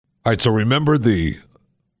All right, so remember the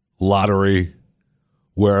lottery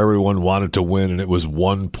where everyone wanted to win and it was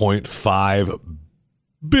 $1.5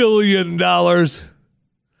 billion?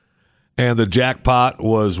 And the jackpot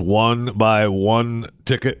was won by one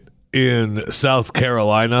ticket in South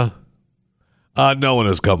Carolina. No one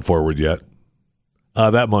has come forward yet.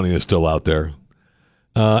 That money is still out there.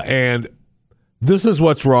 And this is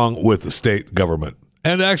what's wrong with the state government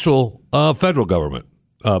and actual federal government,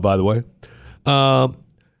 by the way.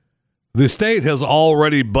 The state has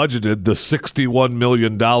already budgeted the $61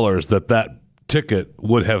 million that ticket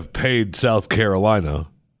would have paid South Carolina.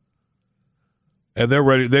 And they're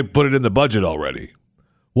ready. They put it in the budget already.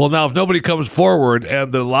 Well, now if nobody comes forward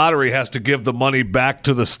and the lottery has to give the money back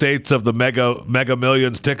to the states of the Mega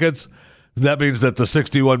Millions tickets, that means that the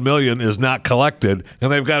 $61 million is not collected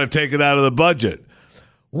and they've got to take it out of the budget.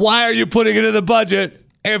 Why are you putting it in the budget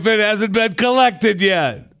if it hasn't been collected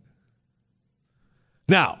yet?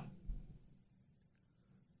 Now,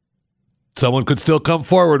 someone could still come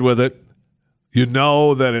forward with it. You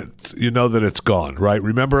know that it's gone, right?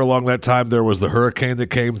 Remember along that time there was the hurricane that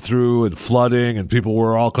came through and flooding, and people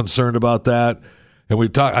were all concerned about that.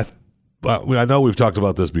 And I know we've talked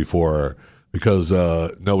about this before because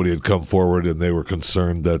nobody had come forward, and they were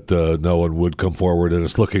concerned that no one would come forward, and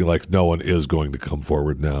it's looking like no one is going to come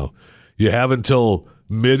forward now. You have until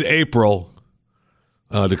mid-April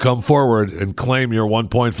to come forward and claim your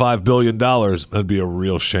 $1.5 billion. That'd be a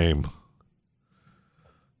real shame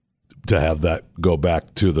to have that go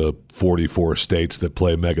back to the 44 states that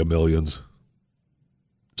play Mega Millions.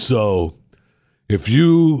 So if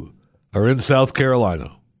you are in South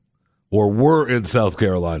Carolina or were in South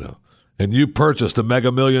Carolina and you purchased a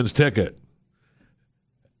Mega Millions ticket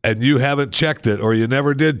and you haven't checked it or you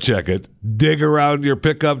never did check it, dig around your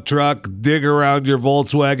pickup truck, dig around your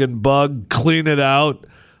Volkswagen Bug, clean it out,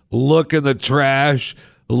 look in the trash,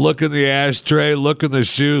 look in the ashtray, look in the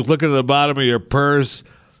shoes, look in the bottom of your purse.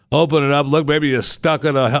 Open it up. Look, maybe you stuck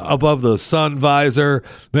it above the sun visor.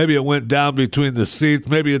 Maybe it went down between the seats.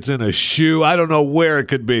 Maybe it's in a shoe. I don't know where it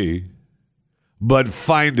could be. But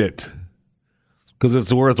find it. Because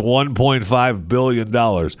it's worth $1.5 billion.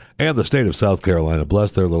 And the state of South Carolina,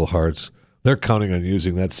 bless their little hearts, they're counting on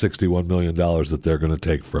using that $61 million that they're going to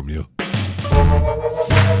take from you.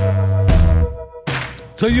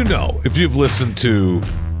 So if you've listened to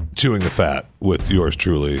Chewing the Fat with yours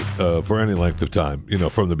truly for any length of time,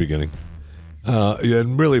 from the beginning.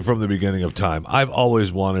 And really from the beginning of time, I've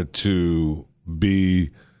always wanted to be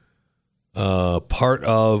part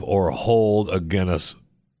of or hold a Guinness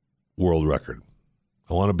World Record.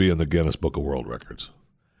 I want to be in the Guinness Book of World Records.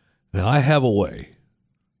 Now, I have a way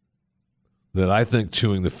that I think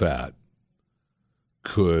Chewing the Fat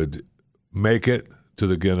could make it to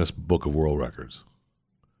the Guinness Book of World Records.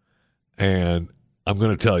 And I'm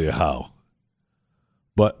going to tell you how.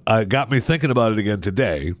 But it got me thinking about it again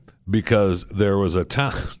today because there was a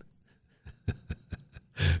town.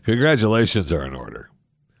 Congratulations are in order.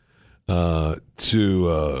 To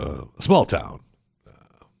a small town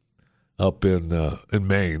up in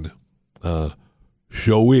Maine.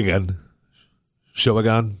 Shawinigan. It's got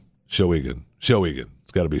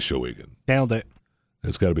to be Shawinigan. Nailed it.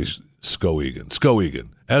 It's got to be Skowhegan. Skowhegan.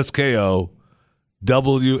 It's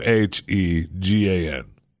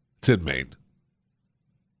in Maine.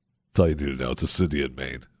 That's all you need to know. It's a city in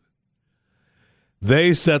Maine.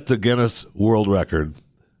 They set the Guinness World Record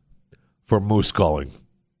for moose calling.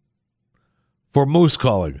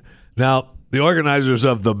 Now, the organizers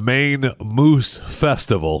of the Maine Moose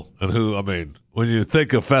Festival, and when you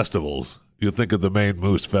think of festivals, you think of the Maine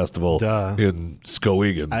Moose Festival in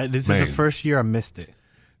Skowhegan, This Maine. is the first year I missed it.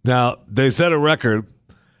 Now, they set a record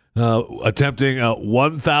attempting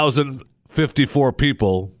 1,054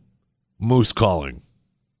 people moose calling.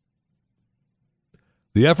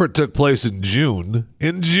 The effort took place in June.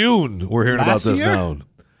 We're hearing about this now.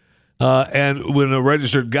 And when a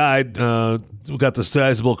registered guide got the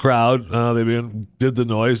sizable crowd, they did the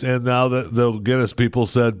noise, and now the Guinness people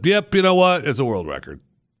said, yep, you know what? It's a world record.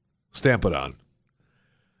 Stamp it on.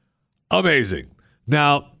 Amazing.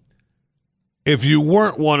 Now, if you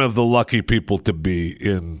weren't one of the lucky people to be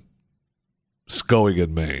in Skowhegan,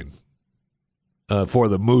 Maine, for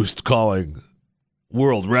the moose calling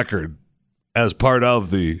world record as part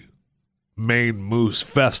of the Maine Moose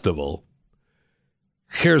Festival,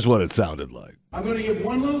 here's what it sounded like. I'm going to give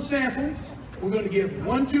one little sample. We're going to give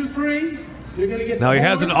 1, 2, 3. You're going to get. Now he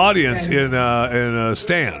has an audience in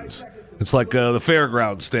stands. It's like the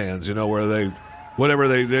fairground stands, where they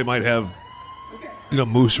might have,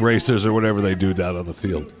 moose races or whatever they do down on the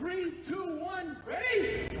field. 3, 2, 1,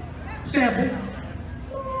 ready? Sample.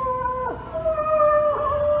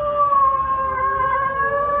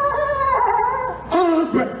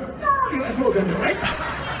 gonna do, right?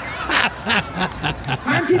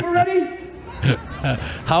 Timekeeper ready?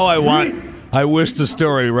 I wish the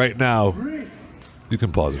story right now. You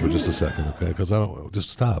can pause it for just a second, okay? Because I don't just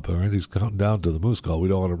stop. All right, he's counting down to the moose call. We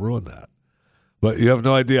don't want to ruin that. But you have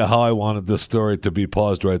no idea how I wanted this story to be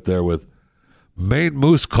paused right there with Maine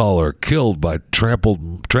moose caller killed by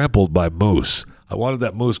trampled by moose. I wanted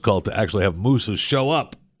that moose call to actually have mooses show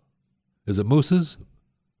up. Is it mooses?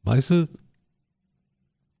 Mices?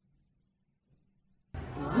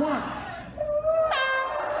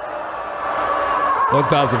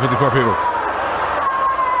 1,054 people.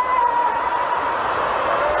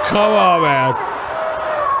 Come on, man.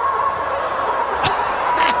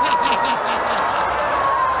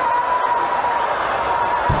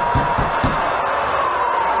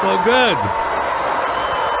 So good.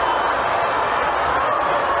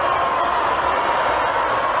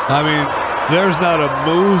 I mean, there's not a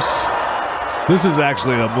moose. This is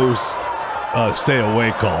actually a moose stay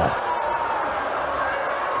away call.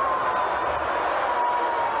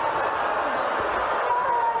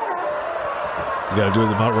 You got to do it in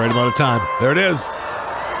the right amount of time. There it is.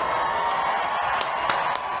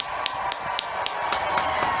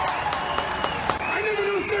 I never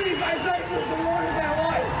knew 35 seconds was so long in my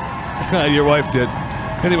life. Your wife did.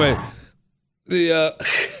 Anyway, the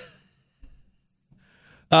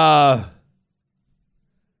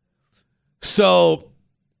so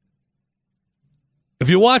if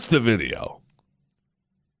you watch the video,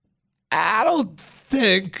 I don't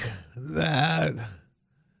think that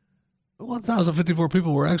 1,054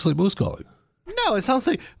 people were actually moose calling. No, it sounds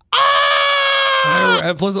like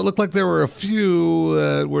And plus, it looked like there were a few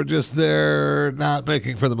that were just there not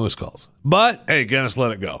making for the moose calls. But, hey, Guinness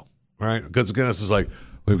let it go, right? Because Guinness is like,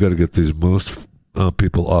 we've got to get these moose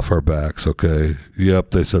people off our backs, okay?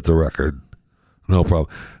 Yep, they set the record. No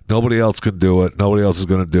problem. Nobody else can do it. Nobody else is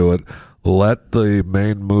going to do it. Let the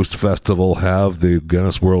Maine Moose Festival have the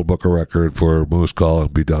Guinness World Book of Record for moose call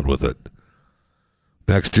and be done with it.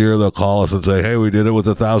 Next year, they'll call us and say, hey, we did it with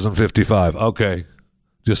 1,055. Okay.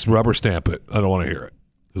 Just rubber stamp it. I don't want to hear it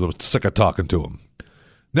because I'm sick of talking to them.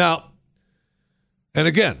 Now, and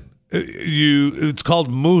again, it's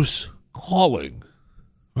called moose calling,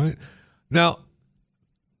 right? Now,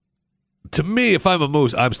 to me, if I'm a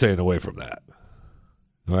moose, I'm staying away from that.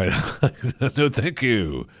 All right? No, thank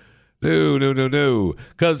you. No.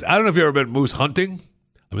 Because I don't know if you've ever been moose hunting.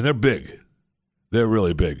 I mean, they're big. They're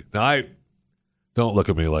really big. Now, don't look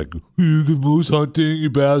at me like, you go moose hunting,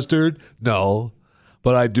 you bastard. No.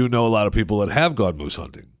 But I do know a lot of people that have gone moose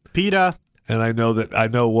hunting. PETA. And I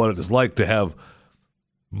know what it is like to have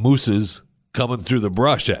mooses coming through the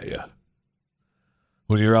brush at you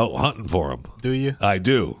when you're out hunting for them. Do you? I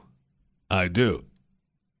do.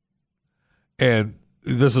 And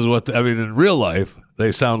this is what, in real life,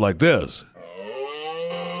 they sound like this.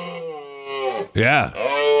 Yeah.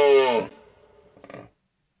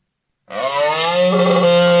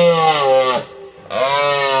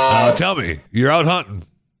 Tell me, you're out hunting,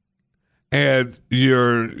 and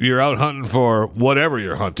you're out hunting for whatever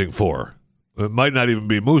you're hunting for. It might not even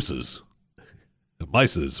be mooses,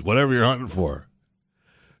 mices, whatever you're hunting for.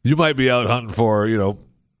 You might be out hunting for,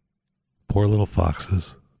 poor little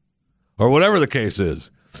foxes, or whatever the case is.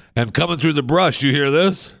 And coming through the brush, you hear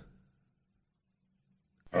this?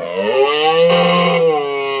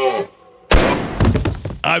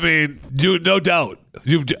 I mean, no doubt,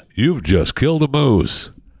 you've just killed a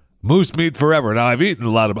moose. Moose meat forever. Now, I've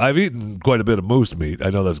eaten quite a bit of moose meat.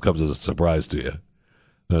 I know that comes as a surprise to you.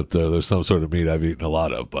 That there's some sort of meat I've eaten a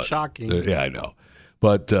lot of, but shocking. Yeah, I know.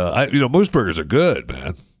 But moose burgers are good,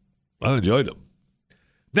 man. I enjoyed them.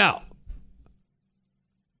 Now,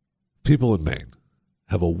 people in Maine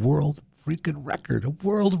have a world record,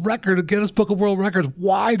 a Guinness Book of World Records.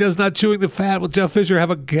 Why does not Chewing the Fat with Jeff Fisher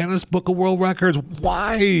have a Guinness Book of World Records?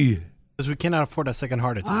 Why? Because we cannot afford a second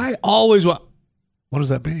heart attack. I always want. What does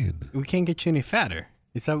that mean? We can't get you any fatter.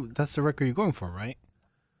 That's the record you're going for, right?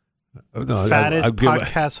 No, fattest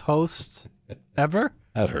podcast host ever?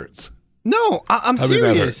 That hurts. No, I'm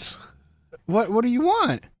serious. That hurts. What do you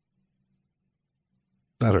want?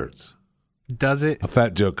 That hurts. Does it? A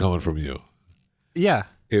fat joke coming from you. Yeah.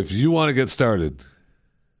 If you want to get started,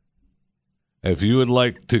 if you would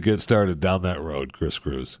like to get started down that road, Chris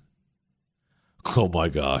Cruz, oh my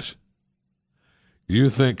gosh. You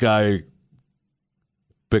think I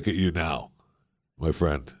pick at you now, my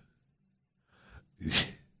friend?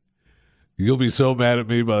 You'll be so mad at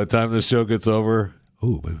me by the time this show gets over.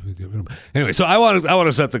 Ooh, anyway, so I want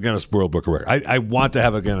to set the Guinness World Book of Records. I want to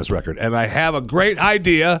have a Guinness record, and I have a great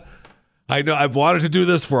idea. I know I've wanted to do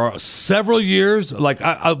this for several years, like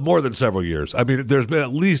more than several years. I mean, there's been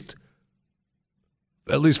at least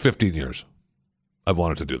at least 15 years. I've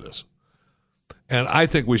wanted to do this. And I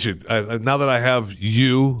think we should, now that I have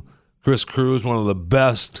you, Chris Cruz, one of the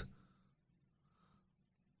best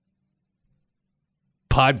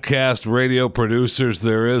podcast radio producers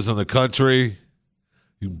there is in the country.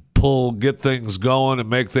 You get things going and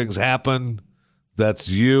make things happen. That's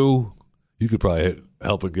you. You could probably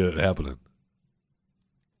help it get it happening.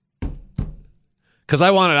 Because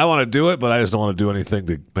I want to do it, but I just don't want to do anything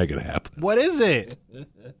to make it happen. What is it?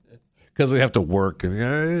 Because we have to work.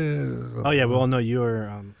 And Oh, yeah. We all know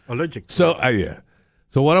you're allergic to so,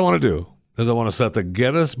 So what I want to do is I want to set the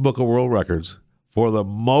Guinness Book of World Records for the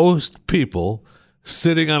most people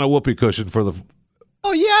sitting on a whoopee cushion for the...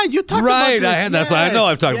 Oh, yeah. You talked right, about this. that's why I know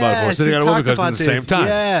I've talked about it before. Sitting on a whoopee cushion at the same time.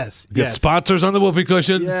 Yes. Get sponsors on the whoopee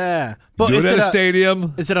cushion. Yeah. But Do it at a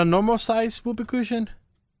stadium. Is it a normal size whoopee cushion?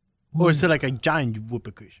 Or is it like a giant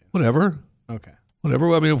whoopee cushion? Whatever. Okay.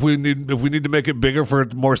 Whatever. I mean, if we need to make it bigger for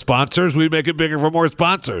more sponsors, we make it bigger for more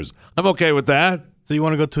sponsors. I'm okay with that. So you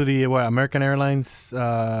want to go to the American Airlines?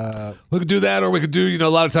 We could do that, or we could do. A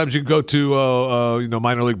lot of times you can go to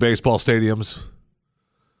minor league baseball stadiums,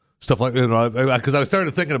 stuff like because I was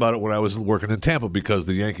started thinking about it when I was working in Tampa because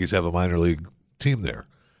the Yankees have a minor league team there,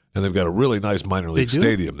 and they've got a really nice minor league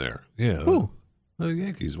stadium there. Yeah. Who? The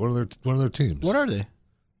Yankees. One of their teams. What are they?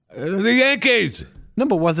 The Yankees. No,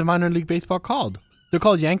 but what's the minor league baseball called? They're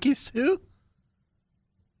called Yankees too?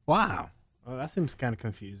 Wow. Well, that seems kind of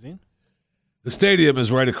confusing. The stadium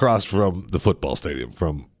is right across from the football stadium,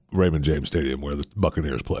 from Raymond James Stadium, where the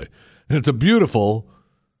Buccaneers play. And it's a beautiful,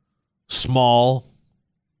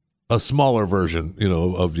 a smaller version,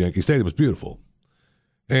 of Yankee Stadium. It's beautiful.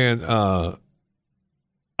 And I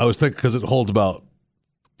was thinking, because it holds about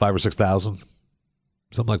 5,000 or 6,000,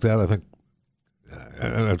 something like that, I think.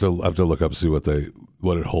 I have to look up and see what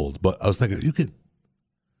it holds. But I was thinking, you could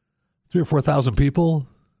 3,000 or 4,000 people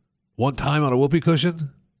one time on a whoopee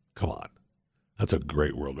cushion? Come on. That's a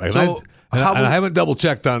great world record. I haven't double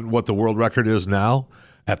checked on what the world record is now.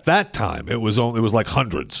 At that time, it was like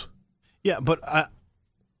hundreds. Yeah, but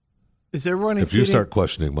is everyone? If you start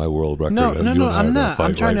questioning my world record, no, I'm not.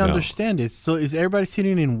 I'm trying to now. understand it. So is everybody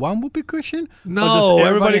sitting in one whoopee cushion? No,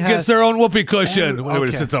 everybody gets their own whoopee cushion. Everybody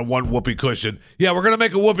okay. sits on one whoopee cushion. Yeah, we're gonna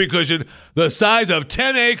make a whoopee cushion the size of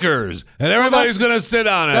 10 acres, and everybody's gonna sit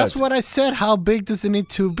on it. That's what I said. How big does it need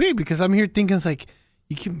to be? Because I'm here thinking it's like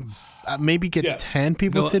you can maybe get 10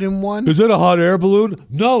 people sit in one. Is it a hot air balloon?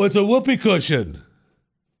 No, it's a whoopee cushion.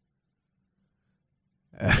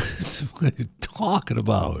 What are you talking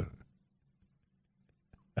about?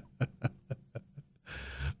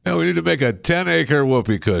 Now we need to make a 10-acre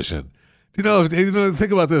whoopee cushion. Do you know?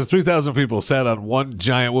 Think about this: 3,000 people sat on one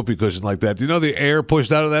giant whoopee cushion like that. Do you know the air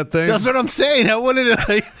pushed out of that thing? That's what I'm saying. I wanted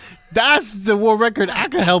to. That's the world record I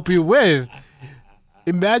can help you with.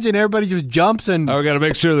 Imagine everybody just jumps and. Oh, we got to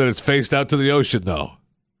make sure that it's faced out to the ocean, though.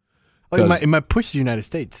 Oh, it might push the United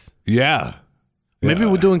States. Yeah. Maybe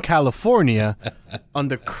we'll do in California on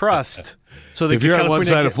the crust. So if you're on one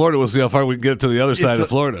side of Florida, we'll see how far we can get to the other side of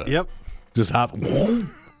Florida. Yep. Just hop.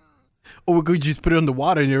 Or we could just put it on the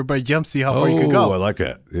water and everybody jumps, see how far you can go. I like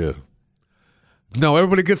that. Yeah. No,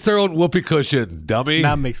 everybody gets their own whoopee cushion, dummy.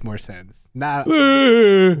 That makes more sense. Now.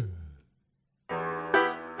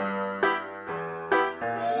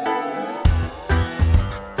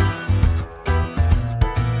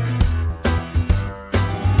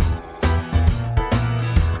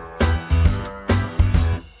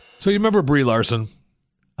 So you remember Brie Larson?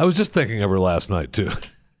 I was just thinking of her last night, too.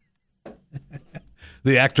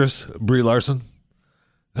 The actress, Brie Larson.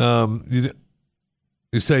 You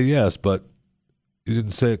say yes, but you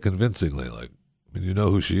didn't say it convincingly. You know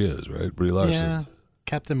who she is, right? Brie Larson. Yeah,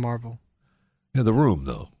 Captain Marvel. Yeah, The Room,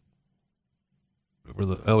 though.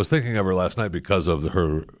 I was thinking of her last night because of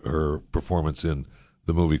her performance in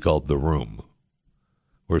the movie called The Room,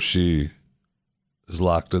 where she is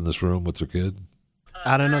locked in this room with her kid.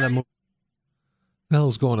 I don't know that movie. What the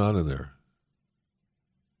hell's going on in there?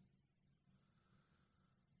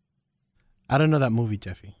 I don't know that movie,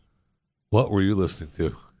 Jeffy. What were you listening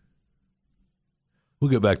to? We'll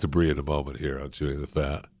get back to Brie in a moment here on Chewing the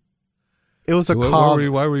Fat. It was a call.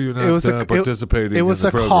 Why were you not participating in the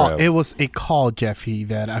program? Call. It was a call, Jeffy,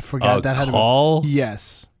 that I forgot. A call?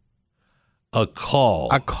 Yes. A call?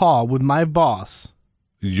 A call with my boss.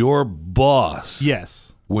 Your boss?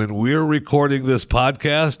 Yes. When we're recording this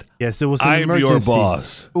podcast, yes, it was an I'm emergency. your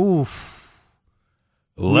boss. Oof.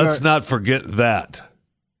 Let's not forget that.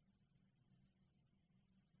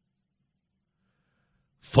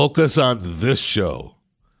 Focus on this show.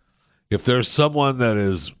 If there's someone that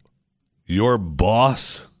is your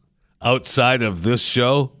boss outside of this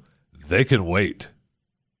show, they can wait.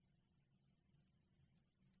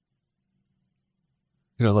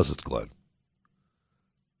 unless it's Glenn.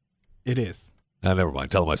 It is. Never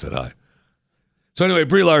mind. Tell him I said hi. So anyway,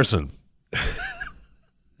 Brie Larson.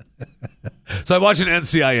 So I'm watching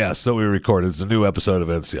NCIS that we recorded. It's a new episode of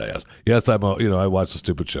NCIS. Yes, I watched the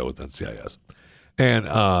stupid show with NCIS. And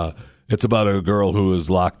it's about a girl who is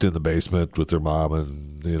locked in the basement with her mom,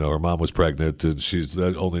 and her mom was pregnant, and she's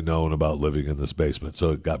only known about living in this basement. So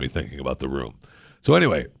it got me thinking about The Room. So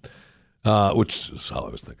anyway, which is how I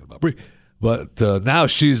was thinking about Brie. But now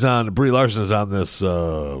Brie Larson is on this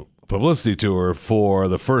publicity tour for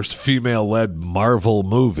the first female-led Marvel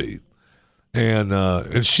movie.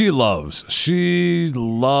 And she loves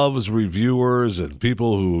reviewers and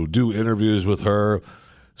people who do interviews with her.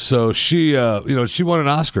 So she won an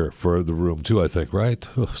Oscar for The Room too, I think, right?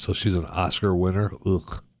 So she's an Oscar winner.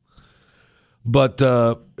 Ugh. But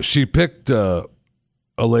she picked a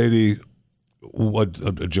lady, a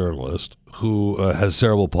journalist who has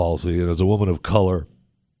cerebral palsy and is a woman of color,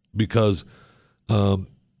 because about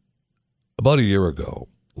a year ago,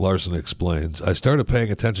 Larson explains, I started paying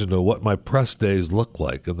attention to what my press days look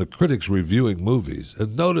like and the critics reviewing movies,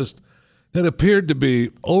 and noticed it appeared to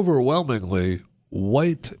be overwhelmingly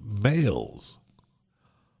white males.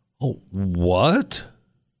 Oh, what?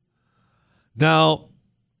 Now,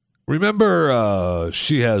 remember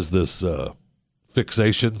she has this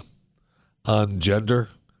fixation on gender.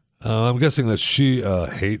 I'm guessing that she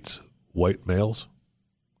hates white males.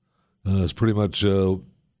 That's pretty much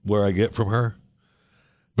where I get from her.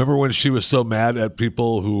 Remember when she was so mad at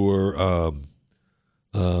people who were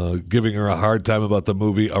giving her a hard time about the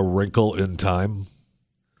movie A Wrinkle in Time?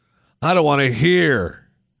 I don't want to hear it.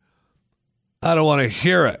 I don't want to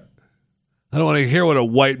hear what a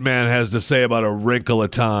white man has to say about A Wrinkle in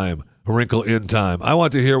Time. I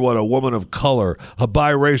want to hear what a woman of color, a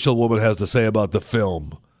biracial woman, has to say about the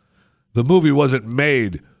film. The movie wasn't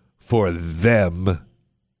made for them.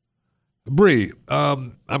 Brie,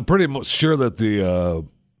 I'm pretty much sure that the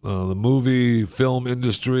movie film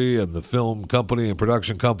industry and the film company and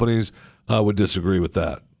production companies would disagree with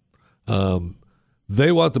that.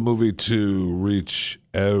 They want the movie to reach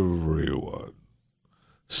everyone,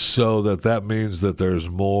 so that means that there's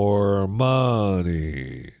more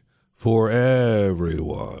money for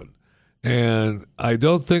everyone. And I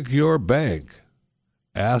don't think your bank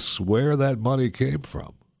asks where that money came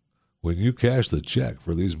from when you cash the check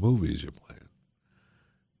for these movies you're playing.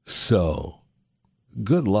 So,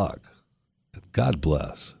 good luck. God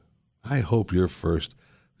bless. I hope your first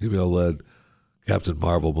female-led Captain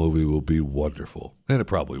Marvel movie will be wonderful. And it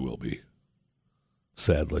probably will be.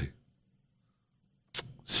 Sadly.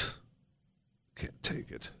 Can't take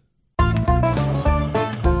it.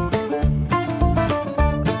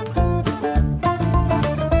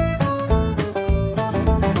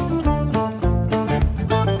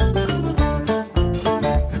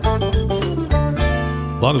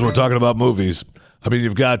 As long as we're talking about movies, I mean,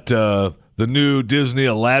 you've got the new Disney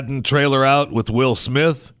Aladdin trailer out with Will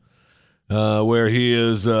Smith, where he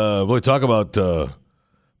is, talk about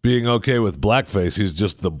being okay with blackface. He's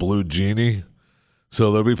just the blue genie.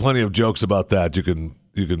 So there'll be plenty of jokes about that. You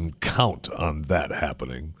can count on that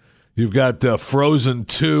happening. You've got Frozen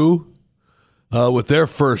 2 with their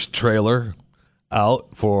first trailer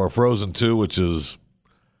out for Frozen 2, which is,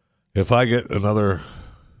 if I get another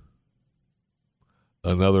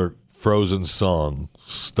Frozen song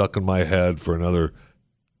stuck in my head for another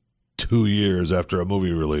 2 years after a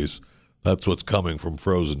movie release, that's what's coming from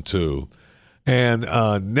Frozen 2. And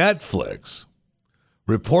Netflix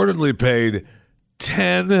reportedly paid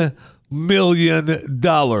 $10 million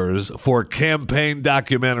for campaign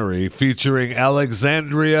documentary featuring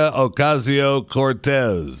Alexandria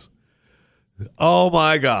Ocasio-Cortez. Oh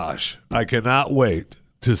my gosh, I cannot wait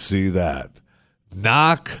to see that.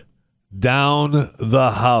 Knock Down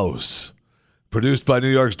the House, produced by New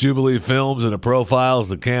York's Jubilee Films, and it profiles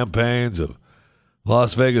the campaigns of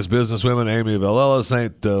Las Vegas businesswomen Amy Villela,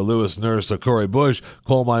 St. Louis nurse Corey Bush,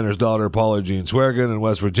 coal miner's daughter Paula Jean Sweargin in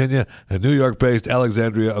West Virginia, and New York-based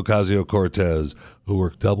Alexandria Ocasio-Cortez, who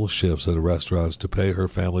worked double shifts at restaurants to pay her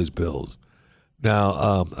family's bills. Now,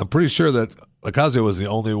 I'm pretty sure that Ocasio was the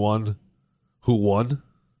only one who won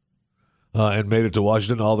and made it to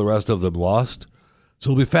Washington. All the rest of them lost.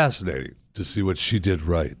 So it'll be fascinating to see what she did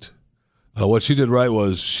right. What she did right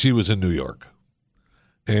was she was in New York,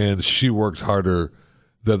 and she worked harder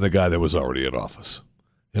than the guy that was already in office.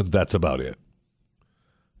 And that's about it.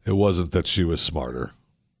 It wasn't that she was smarter.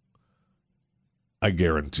 I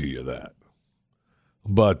guarantee you that.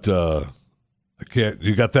 But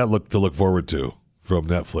you got that to look forward to from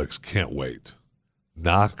Netflix. Can't wait.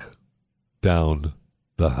 Knock Down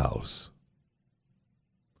the House.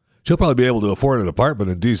 She'll probably be able to afford an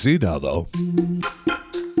apartment in D.C. now, though.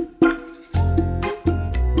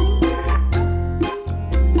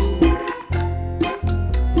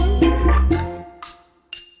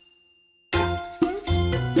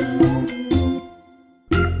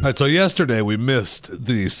 All right, so yesterday we missed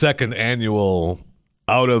the second annual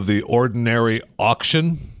Out of the Ordinary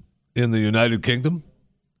auction in the United Kingdom.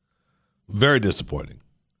 Very disappointing.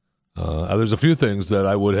 There's a few things that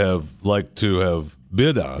I would have liked to have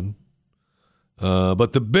bid on,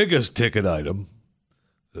 but the biggest ticket item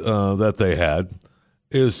that they had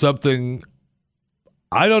is something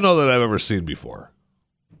I don't know that I've ever seen before.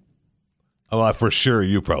 Well, for sure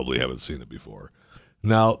you probably haven't seen it before.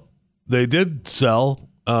 Now, they did sell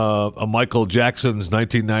a Michael Jackson's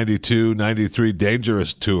 1992-93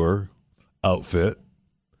 Dangerous Tour outfit,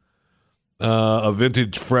 a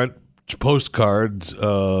vintage French postcards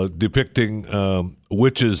depicting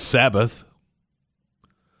Witch's Sabbath,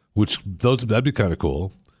 that'd be kind of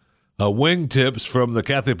cool. Wingtips from the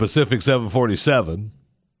Cathay Pacific 747,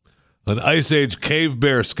 an Ice Age cave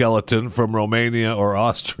bear skeleton from Romania or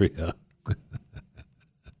Austria.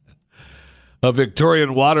 A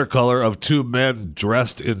Victorian watercolor of two men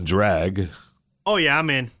dressed in drag. Oh, yeah,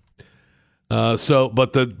 I'm in.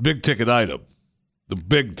 But the big ticket item. The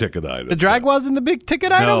drag wasn't the big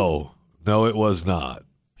ticket item? No, it was not.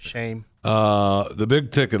 Shame. The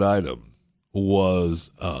big ticket item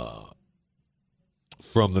was from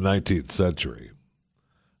the 19th century.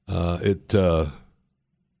 About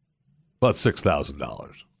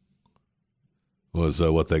 $6,000 was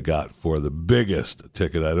what they got for the biggest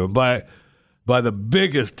ticket item. By the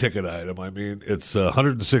biggest ticket item, I mean it's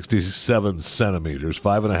 167 centimeters,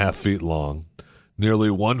 5.5 feet long,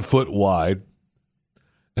 nearly 1 foot wide,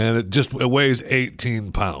 and it weighs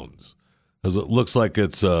 18 pounds. Because it looks like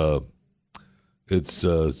it's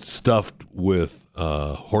stuffed with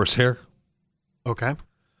horsehair. Okay.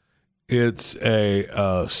 It's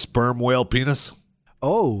a sperm whale penis.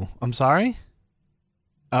 Oh, I'm sorry?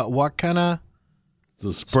 What kind of?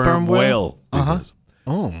 The sperm whale penis.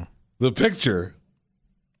 Oh. The picture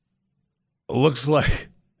looks like.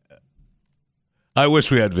 I wish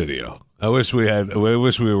we had video. I wish we had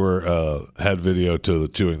video to the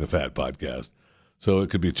Chewing the Fat podcast, so it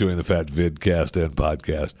could be Chewing the Fat vidcast and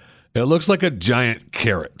podcast. It looks like a giant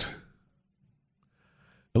carrot.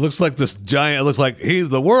 It looks like this giant. It looks like he's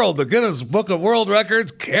the Guinness Book of World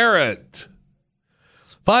Records carrot.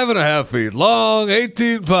 5.5 feet long,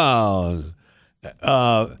 18 pounds.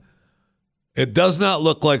 It does not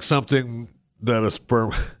look like something that a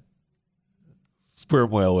sperm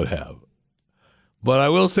whale would have. But I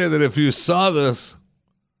will say that if you saw this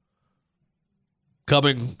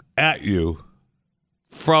coming at you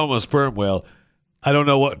from a sperm whale, I don't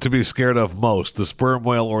know what to be scared of most, the sperm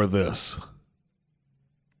whale or this.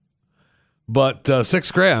 But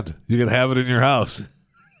 $6,000, you can have it in your house.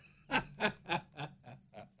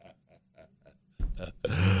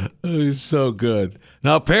 It's so good.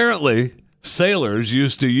 Now, apparently, sailors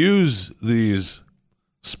used to use these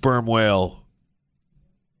sperm whale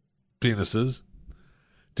penises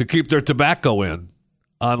to keep their tobacco in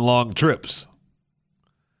on long trips.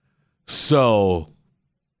 So,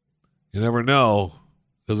 you never know,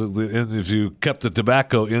 because if you kept the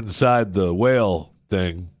tobacco inside the whale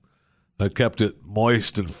thing, it kept it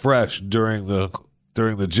moist and fresh during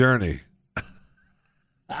the journey.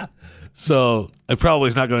 So it probably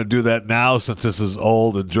is not going to do that now since this is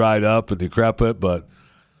old and dried up and decrepit, but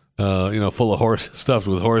full of stuffed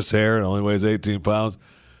with horsehair and only weighs 18 pounds.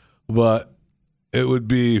 But it would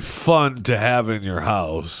be fun to have in your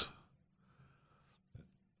house.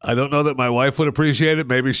 I don't know that my wife would appreciate it.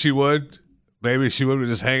 Maybe she would. Maybe she would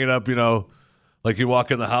just hang it up, like you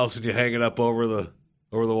walk in the house and you hang it up over the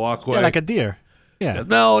walkway. Yeah, like a deer. Yeah.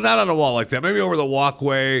 No, not on a wall like that. Maybe over the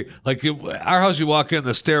walkway. Like our house, you walk in,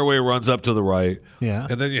 the stairway runs up to the right. Yeah.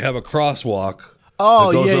 And then you have a crosswalk.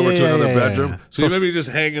 Oh, that goes over to another Yeah. bedroom. So you maybe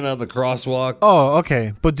just hanging on the crosswalk. Oh,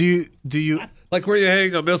 okay. But do you like where you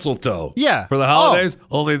hang a mistletoe? Yeah. For the holidays?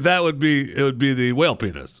 Only it would be the whale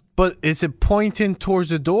penis. But is it pointing towards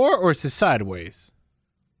the door or is it sideways?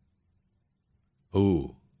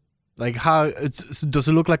 Ooh. Like does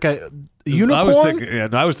it look like a unicorn?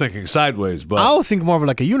 I was thinking sideways, but I would think more of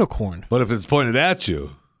like a unicorn. But if it's pointed at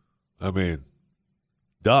you, I mean,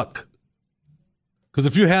 duck. Because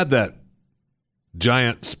if you had that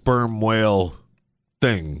giant sperm whale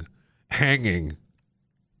thing hanging,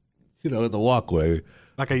 in the walkway,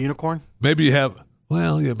 like a unicorn. Maybe you have.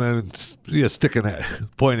 Well, yeah, man,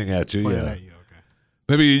 pointing at you. Pointing yeah. at you, okay.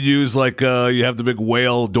 Maybe you use you have the big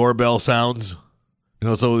whale doorbell sounds.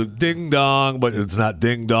 So ding dong, but it's not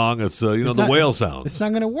ding dong. It's the whale sounds. It's not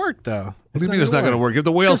going to work though. What do you mean it's not going to work? Give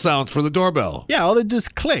the whale sounds for the doorbell. Yeah, all they do is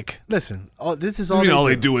click. Listen, this is all. What do you mean all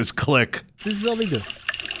they they do is click? This is all they do.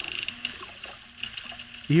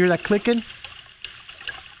 You hear that clicking?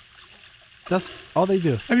 That's all they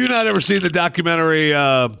do. Have you not ever seen the documentary?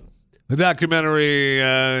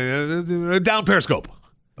 Down Periscope.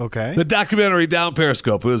 Okay. The documentary Down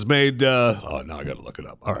Periscope was made. Now I got to look it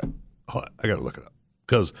up. All right, hold on, I got to look it up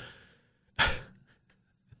because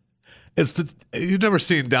you've never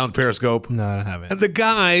seen Down Periscope. No, I haven't. And the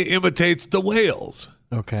guy imitates the whales.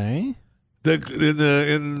 Okay.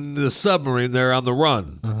 In the submarine, they're on the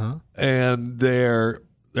run, and they're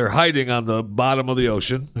hiding on the bottom of the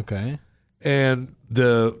ocean. Okay. And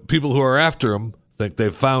the people who are after him think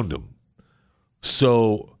they've found him.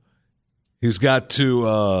 So he's got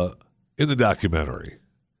to in the documentary,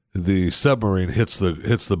 the submarine hits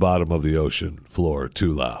the bottom of the ocean floor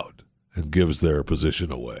too loud and gives their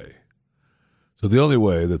position away. So the only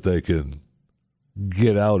way that they can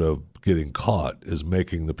get out of getting caught is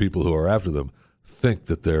making the people who are after them think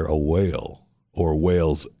that they're a whale or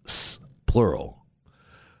whales plural.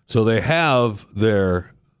 So they have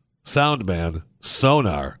their sound man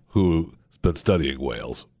Sonar, who's been studying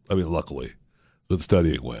whales. I mean, luckily, been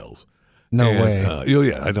studying whales. No way.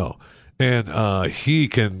 Yeah, I know. And he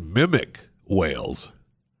can mimic whales.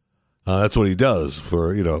 That's what he does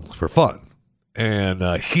for fun.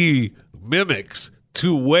 And he mimics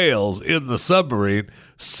two whales in the submarine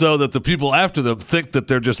so that the people after them think that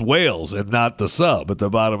they're just whales and not the sub at the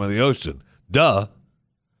bottom of the ocean. Duh.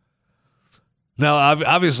 Now,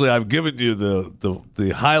 obviously, I've given you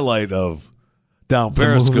the highlight of Down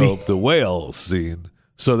Periscope, the whale scene,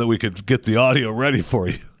 so that we could get the audio ready for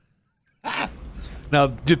you.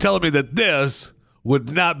 Now, you're telling me that this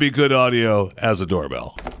would not be good audio as a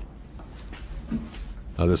doorbell.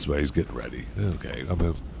 Oh, this way he's getting ready. Okay, I'm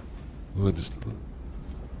gonna just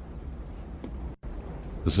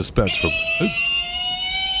the suspense from.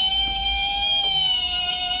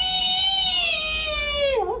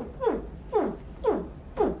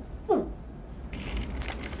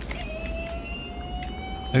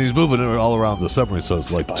 And he's moving it all around the submarine, so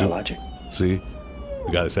it's like biologic. See,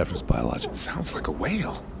 the guy that's after is biologic. Sounds like a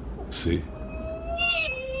whale. See.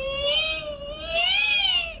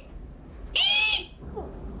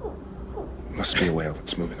 Must be a whale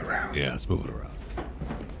that's moving around. Yeah, it's moving around.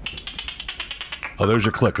 Oh, there's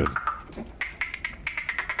your clicking.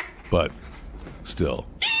 But still.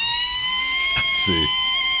 See.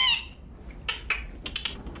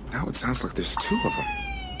 Now it sounds like there's two of them.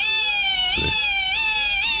 See.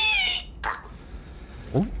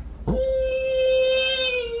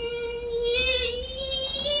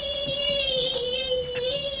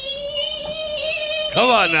 Come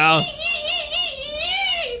on now.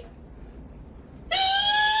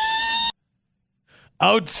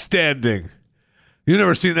 Outstanding. You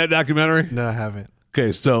never seen that documentary? No, I haven't.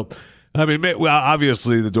 Okay, so I mean,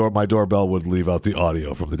 obviously my doorbell would leave out the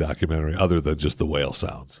audio from the documentary, other than just the whale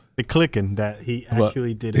sounds. The clicking that he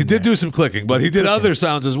actually did. He did do some clicking, but he did other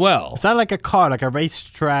sounds as well. It sounded like a car, like a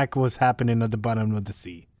racetrack was happening at the bottom of the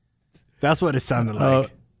sea. That's what it sounded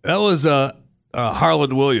like. That was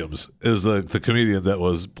Harland Williams is the comedian that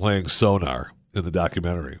was playing Sonar in the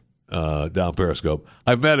documentary. Down Periscope.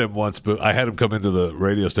 I've met him once, but I had him come into the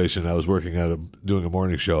radio station. I was working at him doing a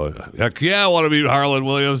morning show. Heck yeah, I want to meet Harland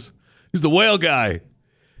Williams. He's the whale guy.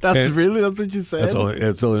 That's what you said?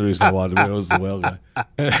 That's the only reason I wanted to meet him was the whale guy.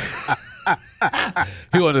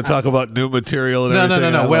 He wanted to talk about new material and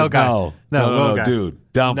everything. No, whale guy. No,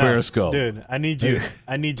 dude. Down Periscope. Dude, I need you.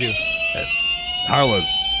 Harland.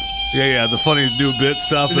 Yeah, the funny new bit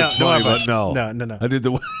stuff. It's funny, but no. No. I did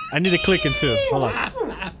I need a clicking too. Hold on.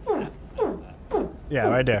 Yeah,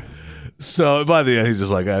 right there. So by the end, he's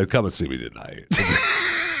just like, come and see me tonight.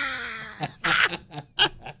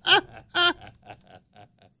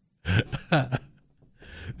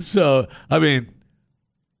 So, I mean,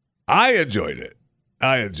 I enjoyed it.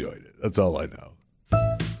 That's all I know.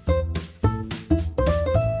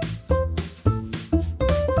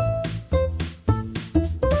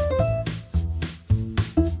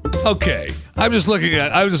 Okay. I was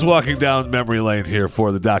just walking down memory lane here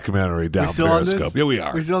for the documentary Down Periscope. Yeah, we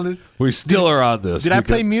are. We still on this? We still are on this. Did I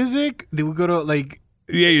play music? Did we go to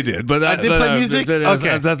Yeah, you did. But I did play music?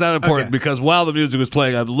 Okay. That's not important because while the music was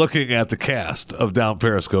playing, I'm looking at the cast of Down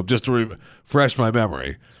Periscope just to refresh my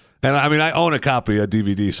memory. And I mean, I own a copy, a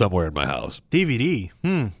DVD somewhere in my house. DVD?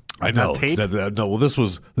 I know. tape? No, well, this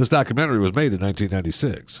documentary was made in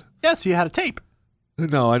 1996. Yeah, so you had a tape.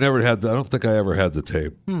 No, I never had. I don't think I ever had the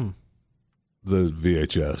tape. The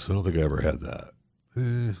VHS. I don't think I ever had that.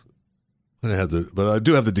 I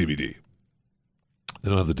do have the DVD. I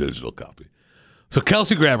don't have the digital copy. So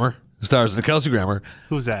Kelsey Grammer stars in the Kelsey Grammer.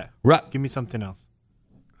 Who's that? Give me something else.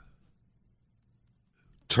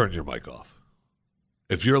 Turn your mic off.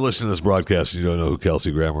 If you're listening to this broadcast and you don't know who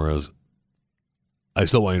Kelsey Grammer is, I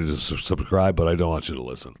still want you to subscribe, but I don't want you to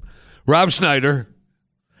listen. Rob Schneider,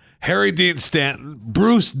 Harry Dean Stanton,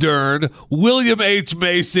 Bruce Dern, William H.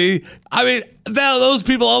 Macy. I mean, those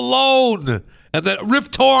people alone. And then Rip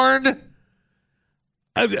Torn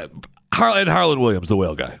and Harlan Williams, the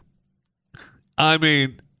whale guy. I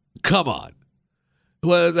mean, come on.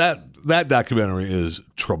 Well, that documentary is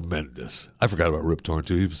tremendous. I forgot about Rip Torn,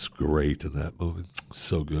 too. He was great in that movie.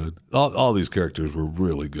 So good. All these characters were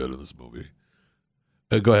really good in this movie.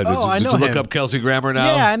 Go ahead. Did you look up Kelsey Grammer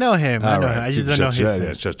now? Yeah, I know him. I know him. I just don't know his name.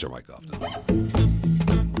 Yeah, shut your mic off now.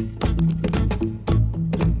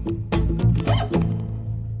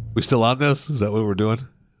 We still on this? Is that what we're doing?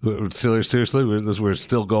 Seriously? We're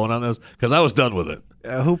still going on this? Because I was done with it.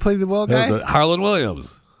 Who played the whale guy? Harlan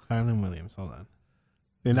Williams. Harlan Williams. Hold on.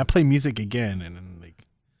 And I play music again, and then like.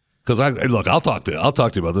 Because I'll talk to you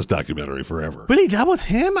about this documentary forever. Really, that was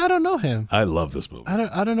him? I don't know him. I love this movie.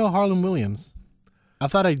 I don't know Harlan Williams. I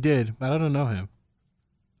thought I did, but I don't know him.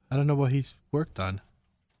 I don't know what he's worked on.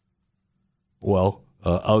 Well,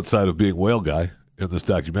 outside of being whale guy in this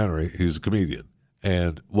documentary, he's a comedian.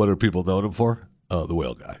 And what are people known him for? The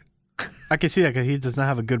whale guy. I can see that because he does not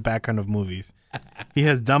have a good background of movies. He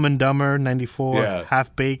has Dumb and Dumber, 94,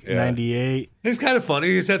 Half Baked, 98. He's kind of funny.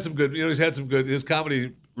 He's had some good, his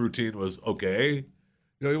comedy routine was okay.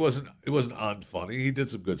 He wasn't unfunny. He did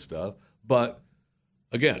some good stuff. But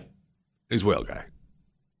again, he's whale guy.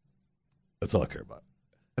 That's all I care about.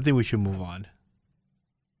 I think we should move on.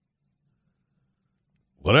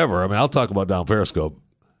 Whatever. I mean, I'll talk about down Periscope.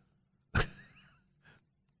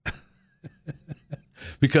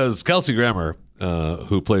 Because Kelsey Grammer,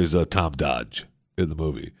 who plays Tom Dodge in the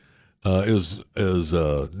movie, is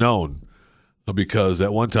known because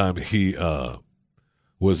at one time he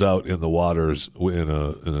was out in the waters in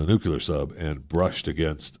a nuclear sub and brushed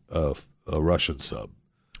against a Russian sub.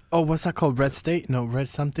 Oh, what's that called? Red State? No, Red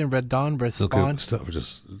something? Red Dawn? Red Spawn? Okay, stop.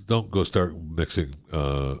 Just don't go start mixing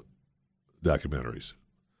documentaries.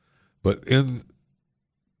 But in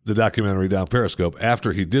the documentary Down Periscope,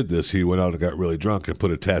 after he did this, he went out and got really drunk and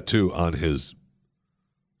put a tattoo on his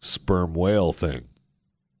sperm whale thing.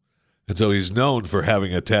 And so he's known for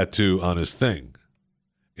having a tattoo on his thing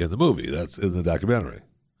in the movie. That's in the documentary.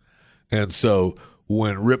 And so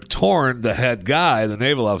when Rip Torn, the head guy, the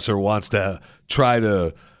naval officer, wants to try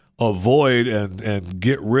to avoid and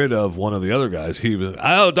get rid of one of the other guys, he was,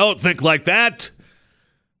 don't think like that.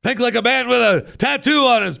 Think like a man with a tattoo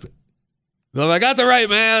on his... So I got the right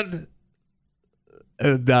man.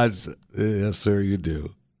 And Dodge, yes, sir, you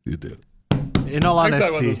do. You do. In all honesty,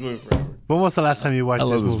 about this movie forever. When was the last time you watched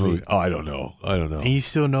this movie? Oh, I don't know. And you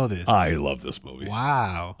still know this? I love this movie.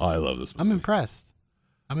 Wow. I love this movie. I'm impressed.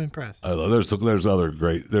 I love. There's other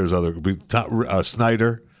great.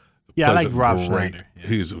 Snyder. Yeah, I like Rob Schneider. Yeah.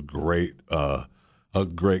 He's a great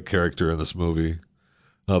character in this movie.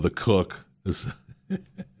 The cook is.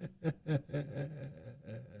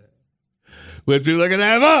 Would you look at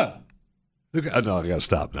that? No, I got to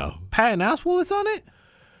stop now. Patton Oswalt on it?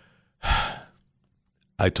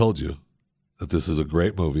 I told you that this is a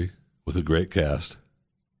great movie with a great cast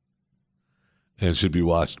and should be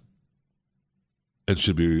watched and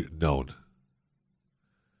should be known.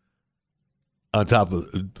 On top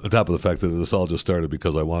of the fact that this all just started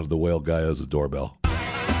because I wanted the whale guy as a doorbell.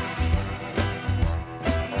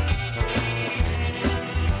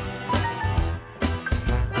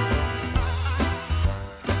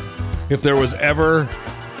 If there was ever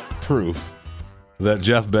proof that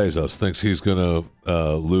Jeff Bezos thinks he's going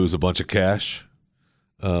to lose a bunch of cash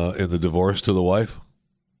in the divorce to the wife,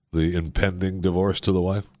 the impending divorce to the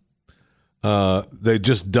wife, they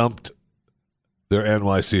just dumped their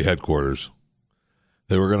NYC headquarters.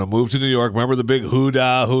 They were going to move to New York. Remember the big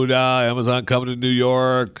hoorah, Amazon coming to New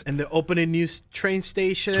York. And they're opening new train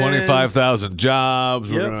stations. 25,000 jobs.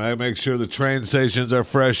 Yep. We're going to make sure the train stations are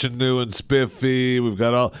fresh and new and spiffy. We've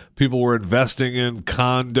got people were investing in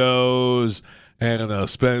condos and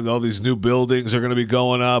spend all these new buildings are going to be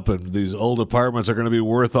going up and these old apartments are going to be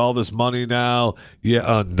worth all this money now.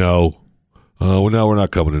 Yeah, no. No, we're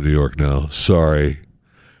not coming to New York now. Sorry.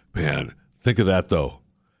 Man, think of that though.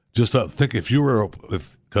 Just think if you were,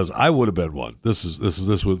 because I would have been one. This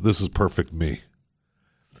is perfect me.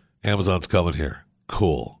 Amazon's coming here.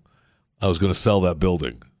 Cool. I was going to sell that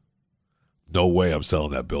building. No way I'm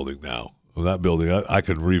selling that building now. of that building. I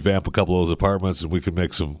could revamp a couple of those apartments, and we could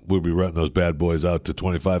make some. We'll be renting those bad boys out to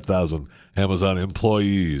 25,000 Amazon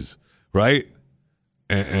employees, right?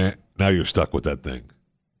 And now you're stuck with that thing.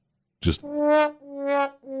 Just. And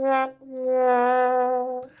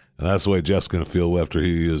that's the way Jeff's going to feel after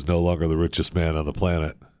he is no longer the richest man on the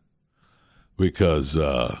planet. Because,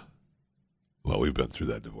 we've been through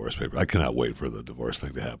that divorce paper. I cannot wait for the divorce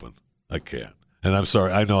thing to happen. I can't. And I'm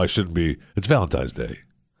sorry. I know I shouldn't be. It's Valentine's Day.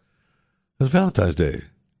 It's Valentine's Day.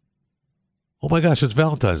 Oh, my gosh, it's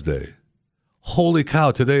Valentine's Day. Holy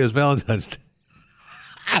cow, today is Valentine's Day.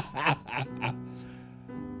 I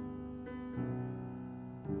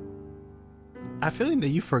have a feeling that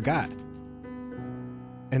you forgot.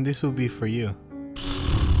 And this will be for you.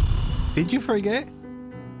 Did you forget?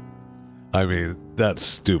 I mean, that's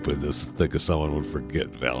stupid to think of someone would forget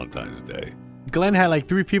Valentine's Day. Glenn had like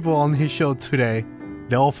 3 people on his show today.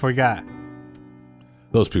 They all forgot.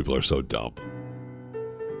 Those people are so dumb.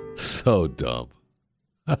 So dumb.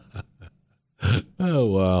 Oh,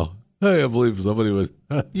 wow. I can't believe somebody would.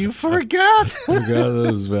 You forgot. Forgot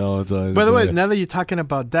this Valentine's By the way, Day. now that you're talking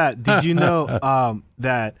about that, did you know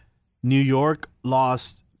that New York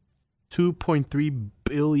lost $2.3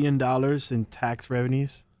 billion in tax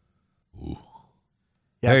revenues? Ooh.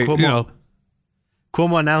 Yeah, Hey,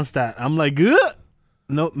 Cuomo announced that. I'm like, ugh!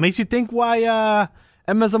 No, makes you think why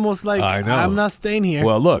Amazon was like, I know. I'm not staying here.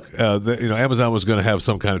 Well, look, Amazon was going to have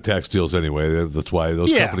some kind of tax deals anyway. That's why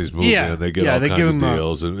those companies move in. They get all they kinds give of them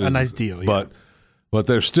deals. a nice deal. Yeah. But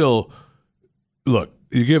they're still, look,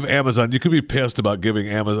 you give Amazon, you could be pissed about giving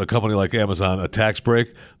a company like Amazon a tax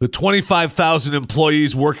break. The 25,000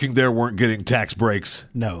 employees working there weren't getting tax breaks.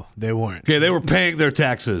 No, they weren't. Okay, they were paying their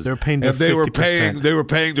taxes. They're paying their and they 50%. They were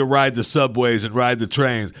paying to ride the subways and ride the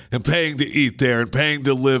trains and paying to eat there and paying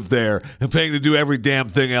to live there and paying to do every damn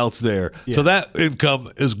thing else there. Yeah. So that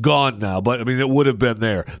income is gone now, but I mean it would have been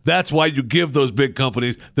there. That's why you give those big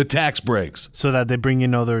companies the tax breaks. So that they bring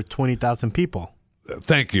in another 20,000 people.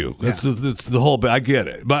 Thank you. Yeah. It's the whole bit. I get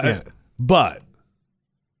it. But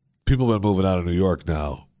people have been moving out of New York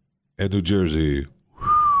now and New Jersey.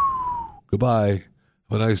 Goodbye.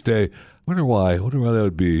 Have a nice day. Wonder why that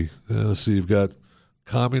would be. Let's see. You've got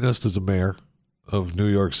communist as a mayor of New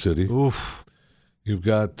York City. Oof. You've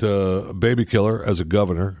got Baby Killer as a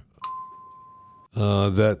governor.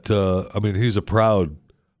 He's a proud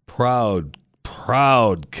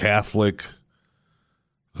Catholic.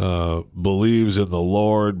 Believes in the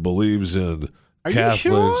Lord, believes in Catholics.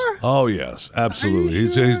 You sure? Oh yes, absolutely.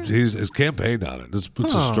 He's campaigned on it. It's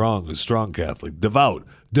a strong Catholic, devout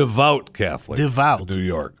Catholic, Devout. in New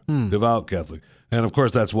York, devout Catholic, and of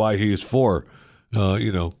course that's why he's for,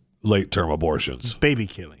 late term abortions. Baby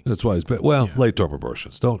killing. That's why late term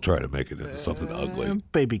abortions. Don't try to make it into something ugly.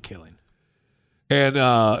 Baby killing. And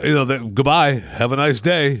goodbye. Have a nice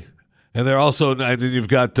day. And they're also, and then you've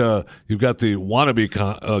got the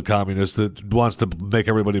wannabe communist that wants to make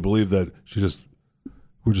everybody believe that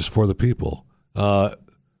we're just for the people.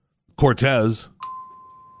 Cortez,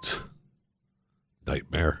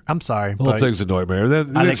 nightmare. I'm sorry. The whole but thing's a nightmare.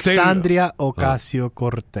 Then Alexandria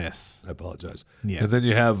Ocasio-Cortez. I apologize. Yes. And then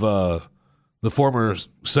you have the former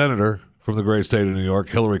senator from the great state of New York,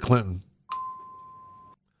 Hillary Clinton.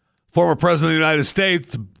 Former president of the United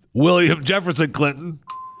States, William Jefferson Clinton.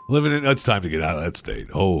 It's time to get out of that state.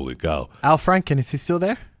 Holy cow. Al Franken, is he still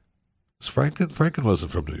there? Franken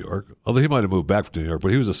wasn't from New York. Although he might have moved back to New York,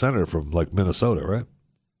 but he was a senator from like Minnesota, right?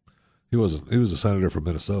 He wasn't. He was a senator from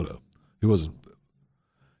Minnesota. He wasn't.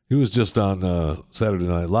 He was just on Saturday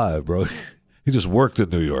Night Live, bro. He just worked in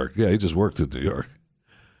New York. Yeah, he just worked in New York.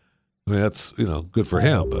 I mean, that's, good for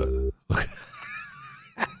him, but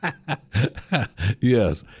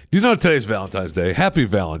yes. Do you know today's Valentine's Day? Happy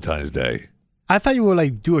Valentine's Day. I thought you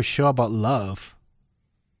would do a show about love.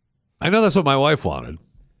 I know that's what my wife wanted.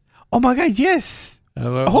 Oh my God, yes.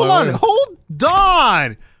 Hold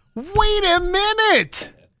on. Wait a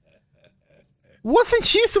minute. Wasn't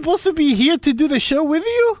she supposed to be here to do the show with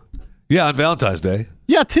you? Yeah, on Valentine's Day.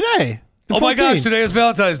 Yeah, today. Oh my gosh, today is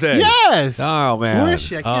Valentine's Day. Yes. Oh man. Where is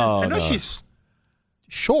she? I know she's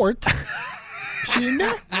short. Is she in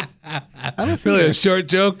there? I don't see Really, her. a short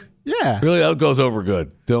joke? Yeah. Really, that goes over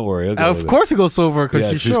good. Don't worry. Of course it goes over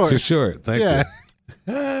because she's short. She's short. Thank you.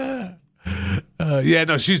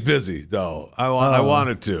 No, she's busy though. I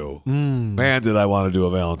wanted to. Man, did I want to do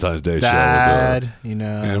a Valentine's Day show with her.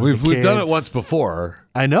 And we've done it once before.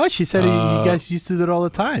 I know. She said you guys used to do it all the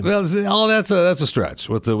time. Well, that's a stretch.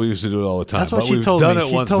 We used to do it all the time. That's what but she we've told done me. it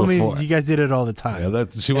She once told before. me you guys did it all the time. Yeah,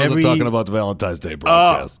 she wasn't talking about the Valentine's Day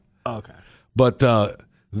broadcast. Okay. But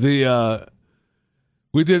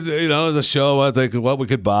We did, as a show, I think what we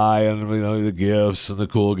could buy, and the gifts and the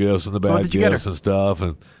cool gifts and the what bad did you get gifts her? and stuff.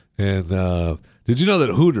 And did you know that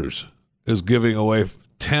Hooters is giving away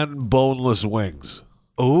 10 boneless wings?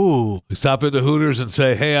 Ooh. You stop into Hooters and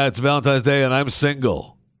say, "Hey, it's Valentine's Day and I'm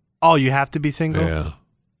single." Oh, you have to be single? Yeah,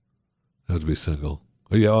 you have to be single.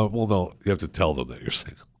 Yeah, well, no, you have to tell them that you're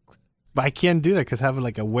single. But I can't do that because I have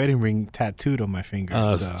like a wedding ring tattooed on my finger.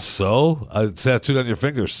 So tattooed on your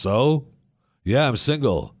finger. So, yeah, I'm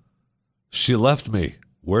single. She left me.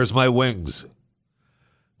 Where's my wings?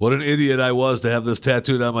 What an idiot I was to have this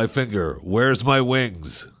tattooed on my finger. Where's my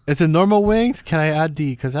wings? Is it normal wings? Can I add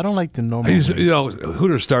because I don't like the normal wings.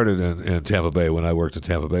 Hooters started in Tampa Bay when I worked in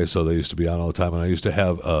Tampa Bay, so they used to be on all the time, and I used to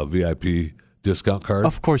have a VIP discount card.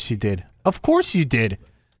 Of course you did. Of course you did.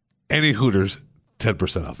 Any Hooters,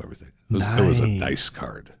 10% off everything. It was a nice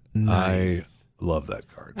card. Nice. I love that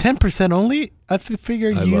card. 10% only? I figure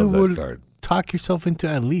I you love that would card. talk yourself into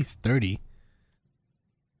at least 30.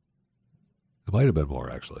 It might have been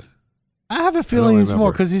more, actually. I have a feeling it's more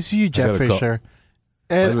remember. because it's you, Jeff gotta call- Fisher.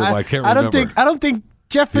 And I can't I don't remember. think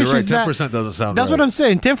Jeff You're Fisher's right. not. 10% doesn't sound That's right. what I'm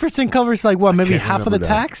saying. 10% covers like what, maybe can't half of the remember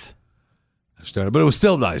that. tax? But it was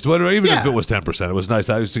still nice. Even Yeah. if it was 10%, it was nice.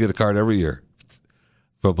 I used to get a card every year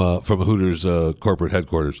from Hooters corporate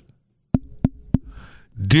headquarters.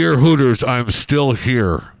 Dear Hooters, I'm still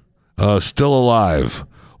here, still alive.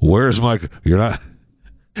 Where's my? You're not.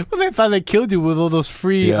 Well, they thought they killed you with all those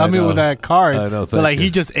free. Yeah, I know. with that card. I know, They're thank he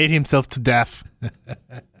you. just ate himself to death.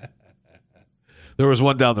 There was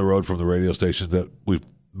one down the road from the radio station that we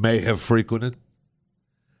may have frequented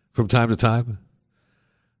from time to time.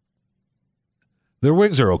 Their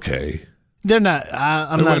wings are okay. They're not.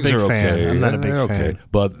 I'm Their not a wings big are fan. okay. I'm not a big They're fan. okay.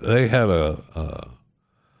 But they had a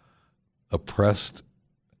pressed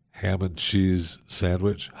ham and cheese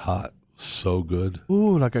sandwich, hot, so good.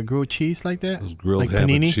 Ooh, like a grilled cheese like that? It was grilled like ham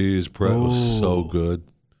panini? and cheese. It was so Ooh. good.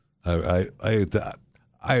 I ate that.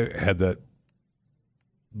 I had that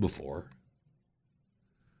before,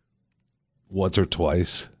 once or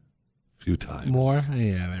twice, a few times. More?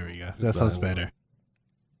 Yeah, there we go. That sounds better.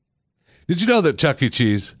 Did you know that Chuck E.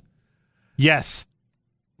 Cheese? Yes.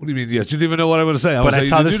 What do you mean? Yes, you didn't even know what I'm going to say. I'm But going I to say,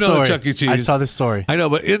 saw did the you know story. that Chuck E. Cheese? I saw the story. I know,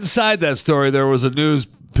 but inside that story, there was a news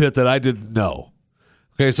pit that I didn't know.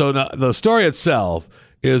 Okay, so now, the story itself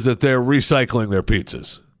is that they're recycling their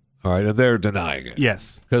pizzas. All right, and they're denying it.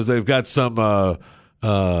 Yes. Because they've got some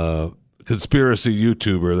conspiracy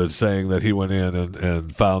YouTuber that's saying that he went in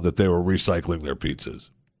and found that they were recycling their pizzas.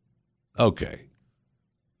 Okay.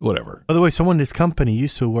 Whatever. By the way, someone in this company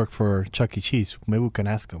used to work for Chuck E. Cheese. Maybe we can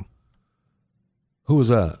ask him. Who was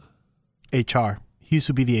that? HR. He used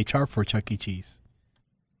to be the HR for Chuck E. Cheese.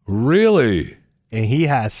 Really? And he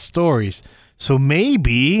has stories. So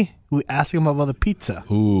maybe we ask him about the pizza.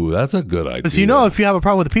 Ooh, that's a good idea. Because if you have a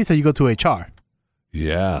problem with the pizza, you go to HR.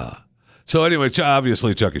 Yeah. So anyway,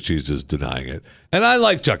 obviously Chuck E. Cheese is denying it. And I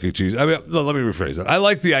like Chuck E. Cheese. I mean, let me rephrase it. I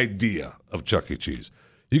like the idea of Chuck E. Cheese.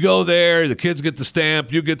 You go there, the kids get the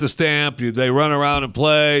stamp, you get the stamp, they run around and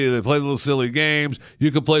play, they play little silly games. You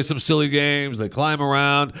can play some silly games. They climb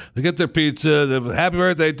around, they get their pizza, happy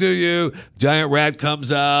birthday to you, giant rat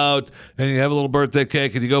comes out, and you have a little birthday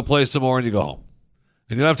cake, and you go play some more, and you go home.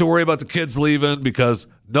 And you don't have to worry about the kids leaving because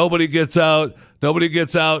nobody gets out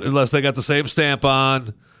unless they got the same stamp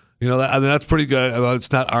on. That's pretty good.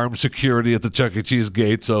 It's not armed security at the Chuck E. Cheese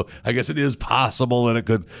gate, so I guess it is possible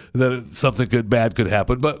that something bad could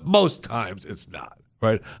happen, but most times it's not,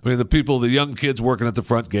 right? I mean, the young kids working at the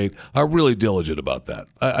front gate are really diligent about that.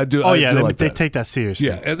 I do. Oh, I yeah. do They, like they that. take that seriously.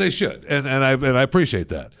 Yeah, and they should, and I appreciate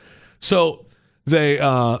that. So they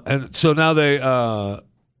so now they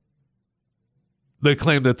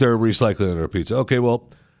claim that they're recycling their pizza. Okay, well,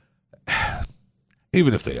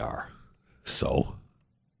 even if they are, so.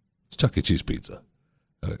 It's Chuck E. Cheese pizza.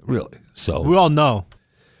 Really. So We all know.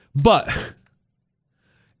 But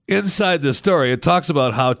inside this story, it talks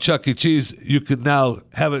about how Chuck E. Cheese, you can now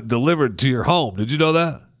have it delivered to your home. Did you know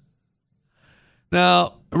that?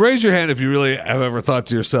 Now, raise your hand if you really have ever thought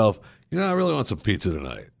to yourself, I really want some pizza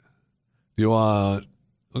tonight. We got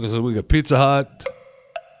Pizza Hut.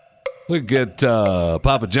 We could get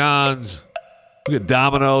Papa John's. We get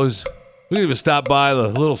Domino's. We could even stop by the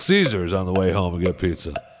Little Caesars on the way home and get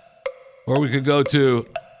pizza. Or we could go to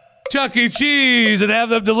Chuck E. Cheese and have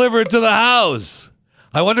them deliver it to the house.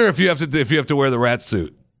 I wonder if you have to wear the rat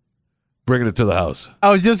suit, bringing it to the house.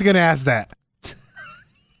 I was just going to ask that.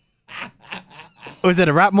 Was it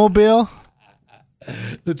a rat mobile?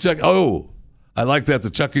 I like that. The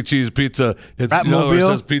Chuck E. Cheese pizza. It's where it Rat-mobile?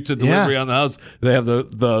 says pizza delivery Yeah. on the house. They have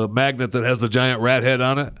the magnet that has the giant rat head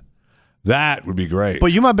on it. That would be great.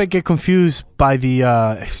 But you might get confused by the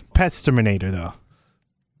Pet Terminator, though.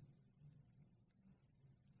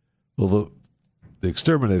 Well, the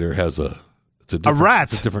exterminator has it's a rat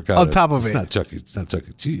it's a different kind on top of it's it. It's not Chuck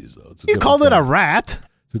E. Cheese though. It's a You different called it a kind. rat?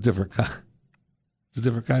 It's a different kind. It's a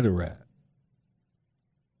different kind of rat.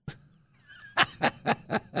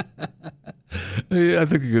 Yeah, I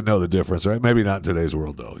think you could know the difference, right? Maybe not in today's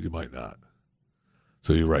world though. You might not.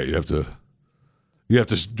 So you're right. You have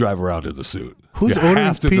to drive around in the suit. Who's you ordering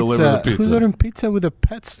have to pizza? deliver the pizza. Who's ordering pizza with a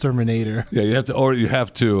Pet Terminator? Yeah, you have to, or you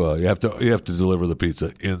have to deliver the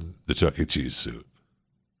pizza in the Chuck E. Cheese suit.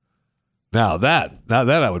 Now that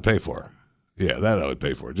I would pay for. Yeah, that I would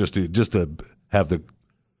pay for. Just to have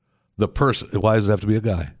the person. Why does it have to be a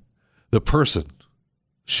guy? The person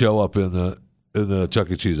show up in the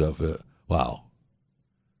Chuck E. Cheese outfit. Wow.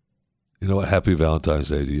 You know what? Happy Valentine's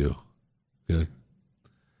Day to you. Okay.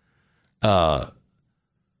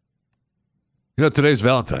 You know, today's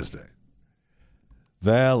Valentine's Day.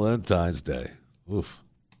 Valentine's Day. Oof.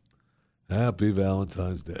 Happy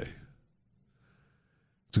Valentine's Day.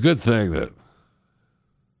 It's a good thing that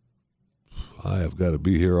I have got to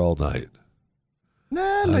be here all night.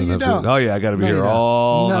 No, you don't. Oh, yeah, I got to be No, you here don't.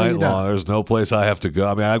 all No, night you long. don't. There's no place I have to go.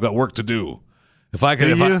 I mean, I've got work to do. If I Do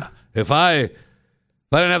you? if I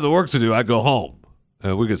didn't have the work to do, I'd go home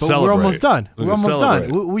and we could But celebrate. we're almost done. We We're could almost celebrate.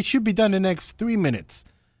 done. We should be done in the next 3 minutes.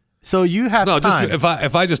 So you have No, just time.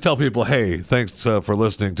 if I just tell people, hey, thanks for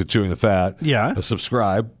listening to Chewing the Fat. Yeah.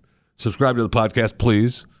 Subscribe to the podcast,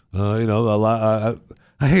 please. You know,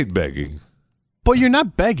 I hate begging. But you're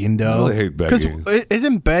not begging, though. I really hate begging. Because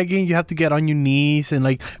isn't begging you have to get on your knees and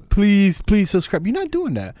like, please subscribe. You're not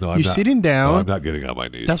doing that. No, you're I'm not. sitting down. No, I'm not getting on my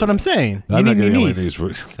knees. That's for what I'm that. saying. You I'm not need new getting on my knees. knees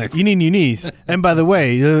for. Thanks. You need new knees. And by the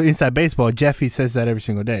way, inside baseball, Jeffy says that every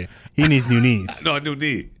single day. He needs new knees. No, a new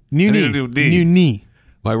knee. New I knee. need a new knee. New knee.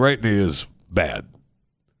 My right knee is bad.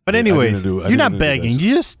 But I need anyways, to do- I you're need not to do begging. this.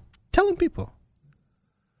 You're just telling people.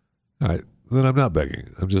 All right, then I'm not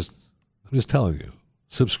begging. I'm just telling you.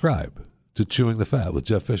 Subscribe to Chewing the Fat with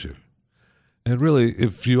Jeff Fisher. And really,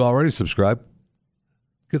 if you already subscribe,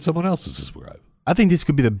 get someone else to subscribe. I think this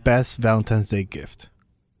could be the best Valentine's Day gift.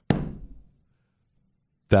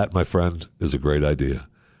 That, my friend, is a great idea.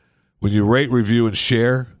 When you rate, review, and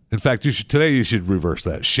share, in fact, you should reverse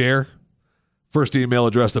that. Share. First email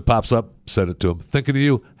address that pops up, send it to them. Thinking of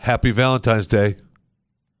you. Happy Valentine's Day.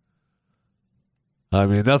 I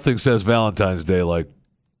mean, nothing says Valentine's Day like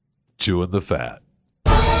chewing the fat.